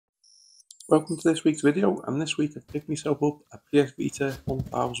Welcome to this week's video, and this week I've picked myself up a PS Vita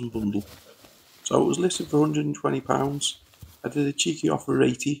 1000 bundle. So it was listed for £120, I did a cheeky offer of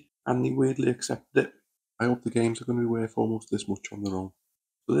 80 and they weirdly accepted it. I hope the games are going to be worth almost this much on their own.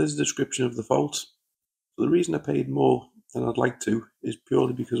 So there's a description of the fault. So the reason I paid more than I'd like to is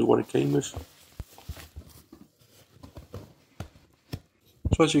purely because of what it came with.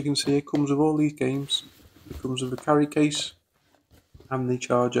 So as you can see, it comes with all these games. It comes with a carry case and the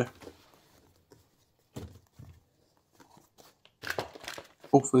charger.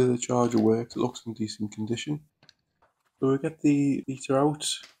 Hopefully the charger works, it looks in decent condition. So we get the Vita out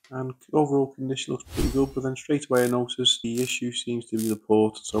and overall condition looks pretty good, but then straight away I notice the issue seems to be the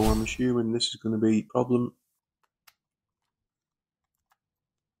port, so I'm assuming this is going to be a problem.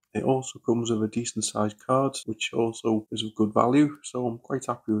 It also comes with a decent sized card, which also is of good value, so I'm quite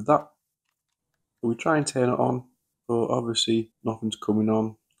happy with that. So we try and turn it on, but obviously nothing's coming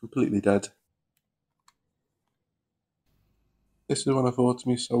on, completely dead. This is when I thought to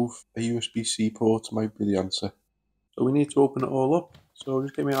myself, a USB-C port might be the answer. So we need to open it all up. So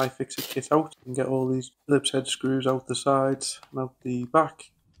just get my iFixit kit out and get all these Phillips head screws out the sides and out the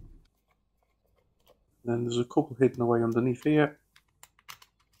back. And then there's a couple hidden away underneath here.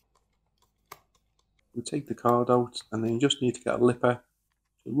 We take the card out and then you just need to get a lipper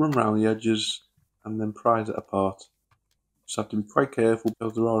to run around the edges and then prise it apart. Just have to be quite careful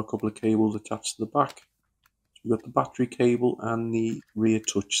because there are a couple of cables attached to the back. So we've got the battery cable and the rear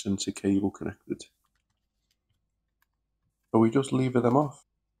touch sensor cable connected. So we just lever them off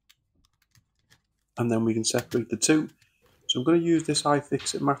and then we can separate the two. So I'm going to use this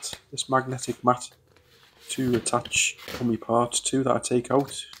iFixit mat, this magnetic mat, to attach all my parts to that I take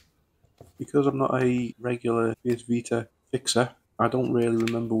out. Because I'm not a regular PS Vita fixer, I don't really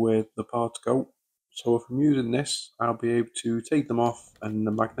remember where the parts go. So if I'm using this, I'll be able to take them off and the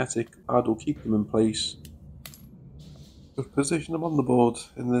magnetic pad will keep them in place. Just position them on the board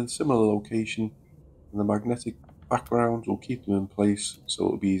in a similar location and the magnetic background will keep them in place, so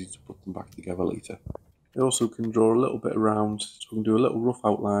it'll be easy to put them back together later. I also can draw a little bit around, so I can do a little rough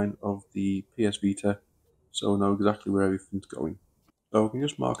outline of the PS Vita so I know exactly where everything's going. So I can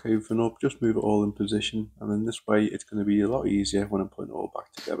just mark everything up, just move it all in position, and then this way it's going to be a lot easier when I'm putting it all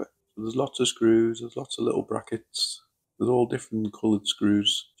back together. So there's lots of screws, there's lots of little brackets, there's all different coloured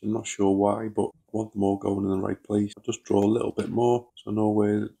screws. I'm not sure why, but I want them all going in the right place. I'll just draw a little bit more so I know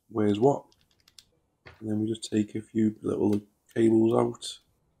where's what. And then we just take a few little cables out,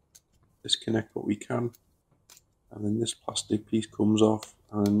 disconnect what we can, and then this plastic piece comes off,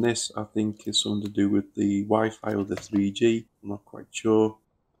 and then this I think is something to do with the Wi-Fi or the 3G, I'm not quite sure.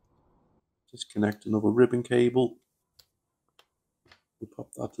 Disconnect another ribbon cable, we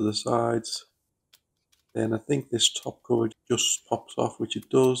pop that to the sides, then I think this top cover just pops off, which it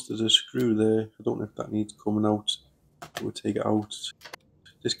does. There's a screw there, I don't know if that needs coming out, we'll take it out.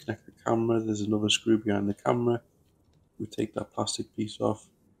 Disconnect the camera, there's another screw behind the camera, we take that plastic piece off,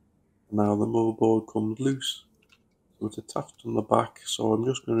 and now the motherboard comes loose. So it's attached on the back, so I'm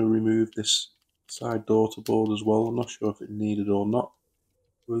just going to remove this side daughter board as well. I'm not sure if it needed or not.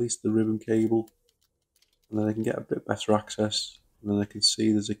 Release the ribbon cable and then I can get a bit better access, and then I can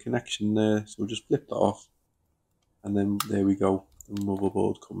see there's a connection there, so just flip that off and then there we go, the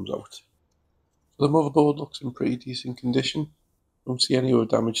motherboard comes out. So the motherboard looks in pretty decent condition, don't see any other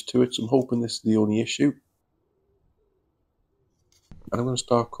damage to it, so I'm hoping this is the only issue. And I'm going to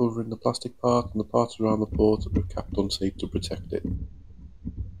start covering the plastic part and the parts around the port with Kapton tape to protect it.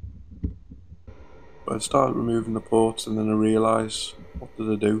 But I started removing the ports and then I realised, what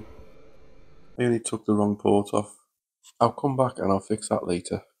did I do? I only took the wrong port off. I'll come back and I'll fix that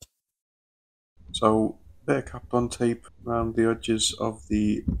later. So, a bit of Kapton tape around the edges of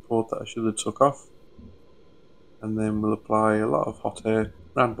the port that I should have took off. And then we'll apply a lot of hot air,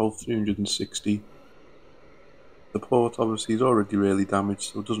 around about 360. The port obviously is already really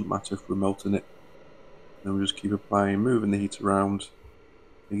damaged, so it doesn't matter if we're melting it. And then we just keep applying, moving the heat around,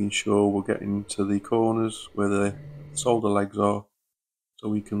 making sure we're getting to the corners where the solder legs are, so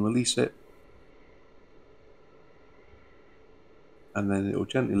we can release it. And then it will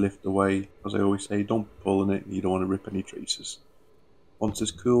gently lift away. As I always say, don't be pulling it, you don't want to rip any traces. Once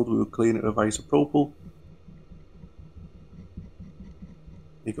it's cooled, we will clean it with isopropyl.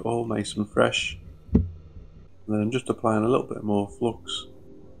 Make it all nice and fresh. And then I'm just applying a little bit more flux.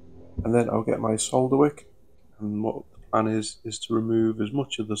 And then I'll get my solder wick. And what the plan is to remove as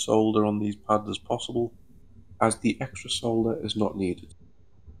much of the solder on these pads as possible, as the extra solder is not needed.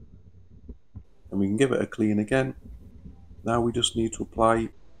 And we can give it a clean again. Now we just need to apply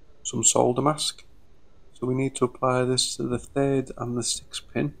some solder mask. So we need to apply this to the 3rd and the 6th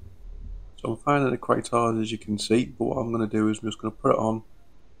pin. So I'm finding it quite hard, as you can see, but what I'm going to do is I'm just going to put it on,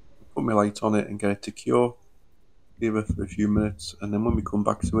 put my light on it and get it to cure, leave it for a few minutes, and then when we come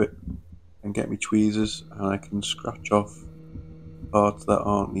back to it and get my tweezers, and I can scratch off parts that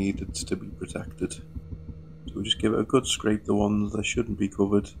aren't needed to be protected. So we'll just give it a good scrape, the ones that shouldn't be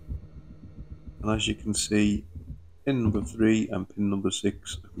covered, and as you can see, pin number 3 and pin number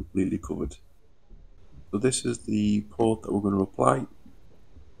 6 are completely covered. So this is the port that we're going to apply.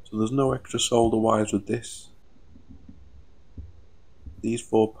 So there's no extra solder wires with this. These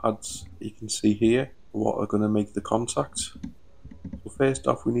 4 pads you can see here are what are going to make the contact. So first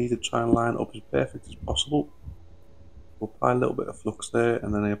off, we need to try and line it up as perfect as possible. We'll apply a little bit of flux there,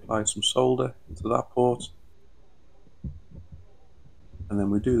 and then I apply some solder into that port. And then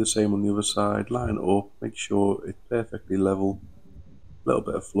we do the same on the other side, line it up, make sure it's perfectly level, a little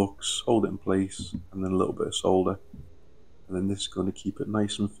bit of flux, hold it in place, and then a little bit of solder. And then this is going to keep it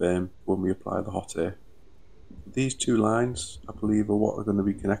nice and firm when we apply the hot air. These 2 lines, I believe, are what are going to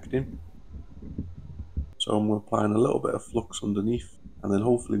be connecting. So I'm applying a little bit of flux underneath, and then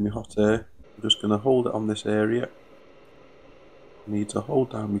hopefully my hot air, I'm just going to hold it on this area. I need to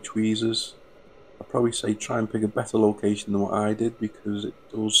hold down my tweezers. I'd probably say try and pick a better location than what I did,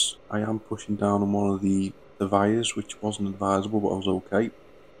 because I am pushing down on one of the wires, which wasn't advisable, but I was okay.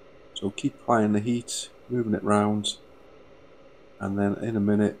 So keep applying the heat, moving it round, and then in a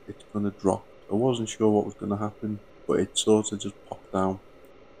minute it's going to drop. I wasn't sure what was going to happen, but it sort of just popped down.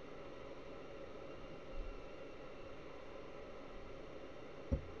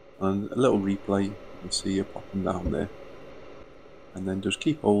 And a little replay, you can see it popping down there. And then just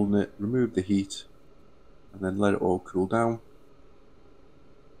keep holding it, remove the heat, and then let it all cool down.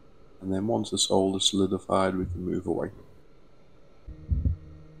 And then once the solder is solidified, we can move away.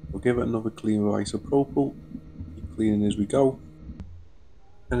 We'll give it another clean with isopropyl, keep cleaning as we go.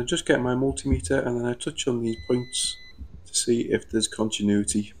 And I just get my multimeter, and then I touch on these points to see if there's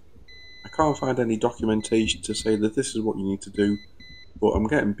continuity. I can't find any documentation to say that this is what you need to do, but I'm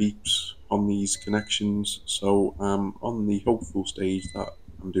getting beeps on these connections, so I'm on the hopeful stage that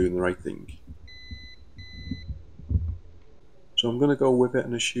I'm doing the right thing. So I'm going to go with it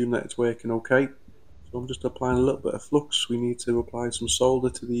and assume that it's working okay. So I'm just applying a little bit of flux. We need to apply some solder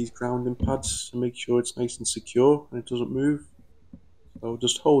to these grounding pads to make sure it's nice and secure and it doesn't move. So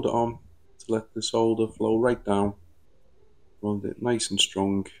just hold it on to let the solder flow right down. Hold it nice and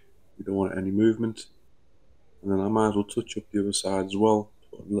strong. We don't want any movement. And then I might as well touch up the other side as well.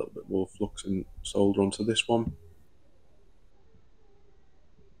 Put a little bit more flux and solder onto this one.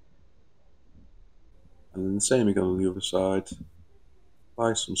 And then the same again on the other side.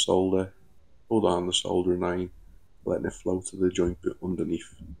 Apply some solder, pull down the soldering iron, letting it flow to the joint bit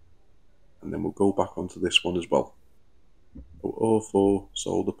underneath. And then we'll go back onto this one as well. So all 4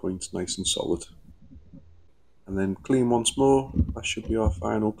 solder points nice and solid. And then clean once more. That should be our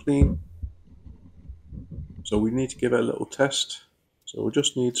final clean. So we need to give it a little test. So we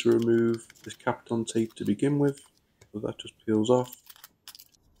just need to remove this Kapton tape to begin with. So that just peels off.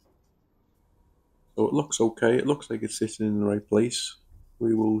 So it looks okay. It looks like it's sitting in the right place.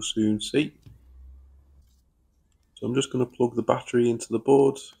 We will soon see. So I'm just going to plug the battery into the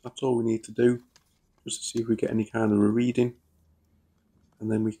board. That's all we need to do, just to see if we get any kind of a reading.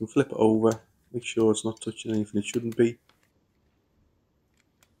 And then we can flip it over, make sure it's not touching anything it shouldn't be.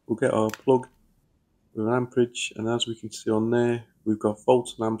 We'll get our plug with an amperage, and as we can see on there, we've got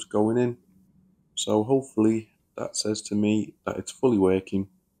volts and amps going in. So hopefully that says to me that it's fully working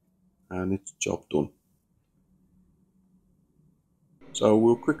and it's job done. So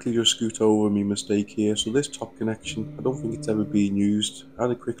we'll quickly just scoot over my mistake here. So this top connection, I don't think it's ever been used. I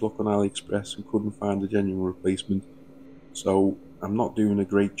had a quick look on AliExpress and couldn't find a genuine replacement. So I'm not doing a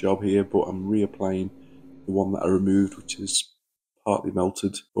great job here, but I'm reapplying the one that I removed, which is partly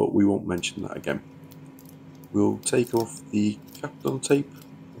melted, but we won't mention that again. We'll take off the Kapton tape,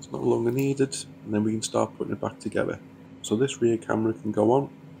 it's no longer needed, and then we can start putting it back together. So this rear camera can go on,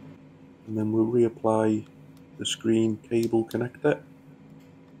 and then we'll reapply the screen cable connector.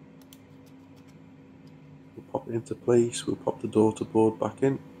 We'll pop it into place, we'll pop the daughter board back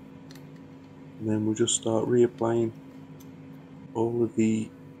in, and then we'll just start reapplying all of the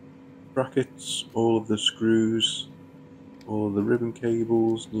brackets, all of the screws, all of the ribbon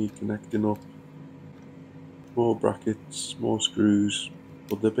cables need connecting up, more brackets, more screws.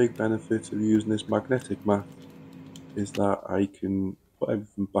 But the big benefit of using this magnetic mat is that I can put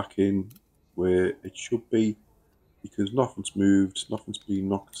everything back in where it should be, because nothing's moved, nothing's been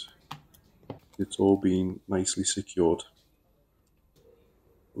knocked, it's all been nicely secured.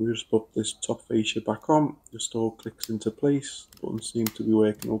 We just put this top fascia back on, just all clicks into place, the buttons seem to be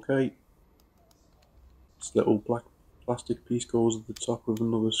working okay. This little black plastic piece goes at the top with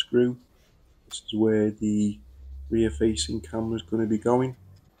another screw. This is where the rear facing camera is going to be going.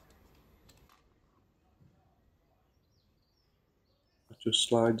 It just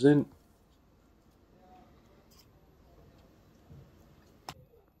slides in.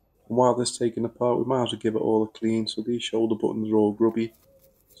 And while this is taking apart, we might as well give it all a clean. So these shoulder buttons are all grubby.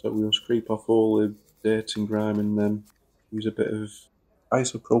 So we'll scrape off all the dirt and grime and then use a bit of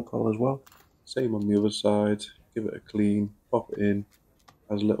isopropyl as well. Same on the other side, give it a clean, pop it in.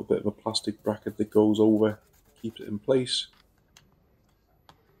 Has a little bit of a plastic bracket that goes over, keeps it in place.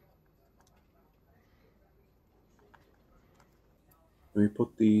 And we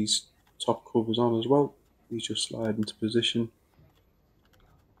put these top covers on as well. These just slide into position.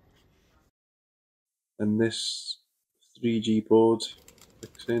 And this 3G board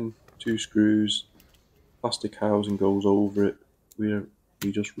clicks in, 2 screws, plastic housing goes over it.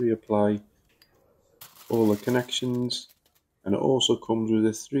 We just reapply all the connections, and it also comes with a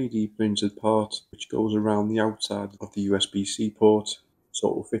 3D printed part which goes around the outside of the USB-C port, so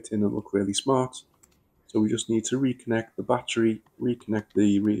it will fit in and look really smart. So we just need to reconnect the battery, reconnect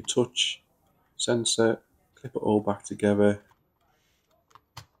the rear touch sensor, clip it all back together.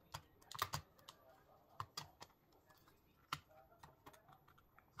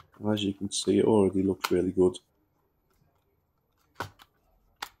 And as you can see, it already looks really good.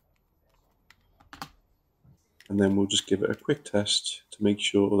 And then we'll just give it a quick test to make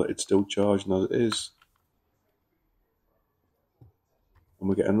sure that it's still charging as it is. And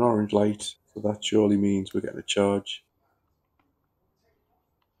we get an orange light, so that surely means we're getting a charge.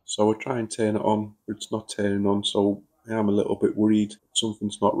 So we'll try and turn it on, but it's not turning on, so I am a little bit worried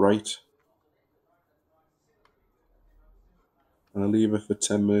something's not right. And I leave it for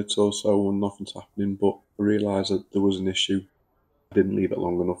 10 minutes or so and nothing's happening, but I realised that there was an issue. I didn't leave it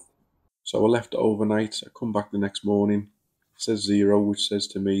long enough. So I left it overnight. I come back the next morning, it says 0, which says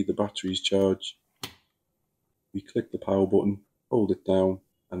to me the battery's charged. We click the power button, hold it down,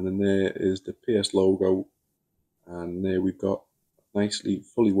 and then there is the PS logo, and there we've got nicely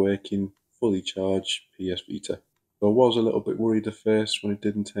fully working, fully charged PS Vita. So I was a little bit worried at first when it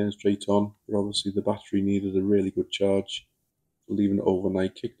didn't turn straight on, but obviously the battery needed a really good charge. So leaving it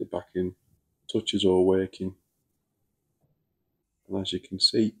overnight, kicked it back in, touches all working, and as you can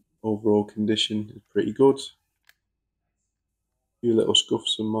see, overall condition is pretty good. A few little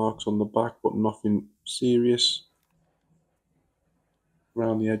scuffs and marks on the back, but nothing serious.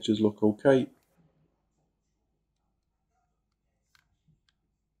 Around the edges look okay.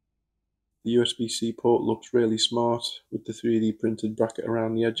 The USB-C port looks really smart with the 3D printed bracket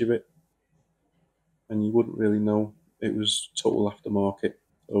around the edge of it, and you wouldn't really know it was total aftermarket,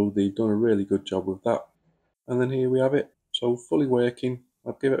 so they've done a really good job with that. And then here we have it, so fully working.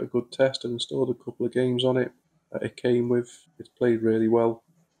 I've given it a good test and installed a couple of games on it that it came with. It's played really well.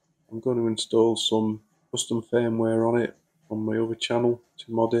 I'm going to install some custom firmware on it on my other channel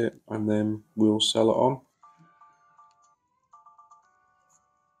to mod it, and then we'll sell it on.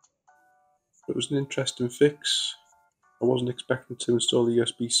 It was an interesting fix. I wasn't expecting to install the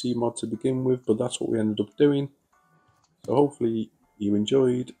USB-C mod to begin with, but that's what we ended up doing. So hopefully you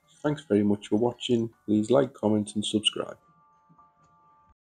enjoyed. Thanks very much for watching. Please like, comment and subscribe.